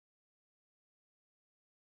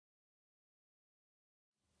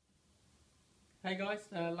Hey guys,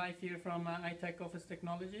 Leif here from iTech Office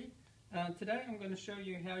Technology. Today I'm going to show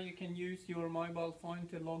you how you can use your mobile phone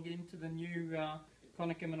to log into the new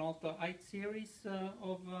Konica Minolta 8 series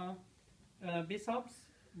of bizhubs.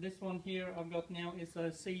 This one here I've got now is a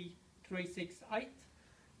C368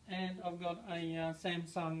 and I've got a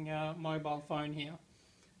Samsung mobile phone here.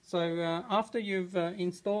 So after you've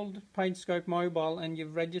installed PageScope Mobile and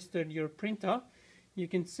you've registered your printer, you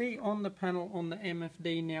can see on the panel on the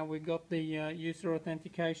MFD now we've got the user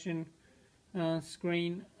authentication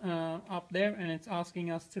screen up there, and it's asking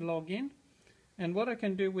us to log in. And what I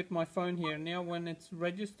can do with my phone here now, when it's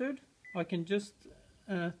registered, I can just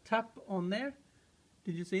tap on there.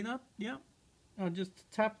 Did you see that? Yeah. I'll just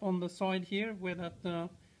tap on the side here where that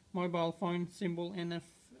mobile phone symbol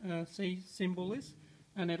NFC symbol is,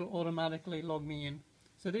 and it'll automatically log me in.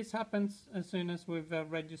 So this happens as soon as we've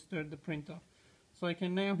registered the printer. So I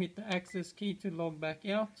can now hit the access key to log back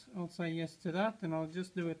out. I'll say yes to that, and I'll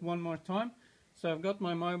just do it one more time. So I've got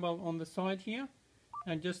my mobile on the side here,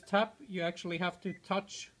 and just tap. You actually have to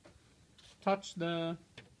touch the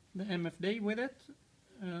MFD with it,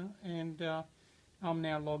 and I'm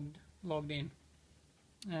now logged in,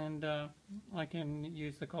 and I can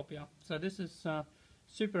use the copier. So this is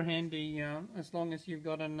super handy as long as you've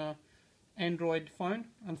got an Android phone.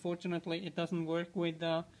 Unfortunately, it doesn't work with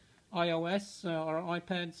iOS or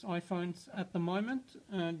iPads, iPhones at the moment,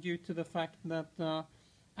 due to the fact that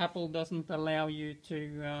Apple doesn't allow you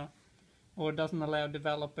to, or doesn't allow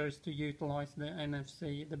developers to utilize the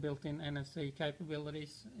NFC, the built-in NFC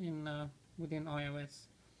capabilities within iOS.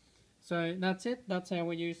 So that's it. That's how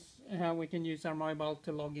we can use our mobile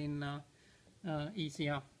to log in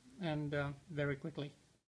easier and very quickly.